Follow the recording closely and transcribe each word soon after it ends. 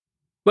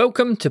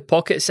Welcome to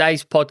Pocket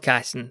Size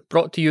Podcasting,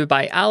 brought to you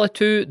by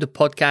Alitu, the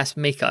podcast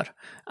maker.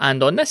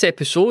 And on this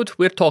episode,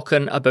 we're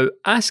talking about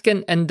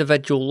asking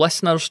individual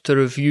listeners to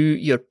review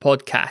your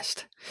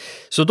podcast.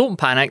 So don't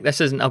panic,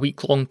 this isn't a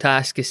week-long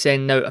task of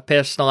sending out a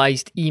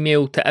personalised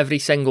email to every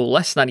single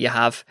listener you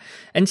have.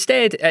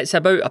 Instead, it's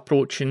about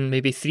approaching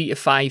maybe 3 to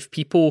 5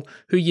 people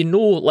who you know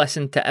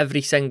listen to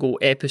every single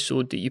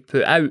episode that you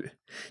put out.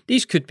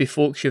 These could be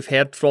folks you've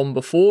heard from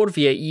before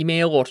via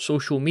email or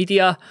social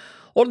media,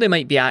 or they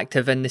might be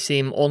active in the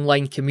same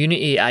online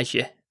community as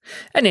you.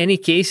 In any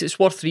case, it's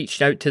worth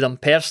reaching out to them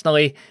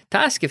personally to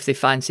ask if they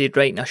fancied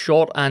writing a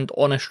short and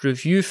honest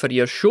review for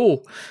your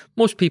show.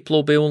 Most people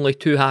will be only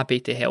too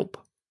happy to help.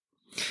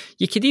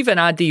 You could even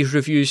add these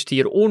reviews to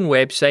your own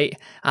website,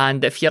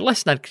 and if your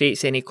listener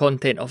creates any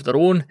content of their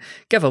own,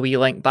 give a wee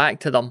link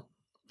back to them.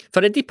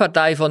 For a deeper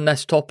dive on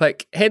this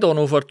topic, head on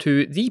over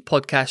to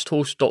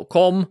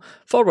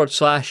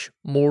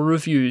thepodcasthost.com/more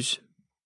reviews.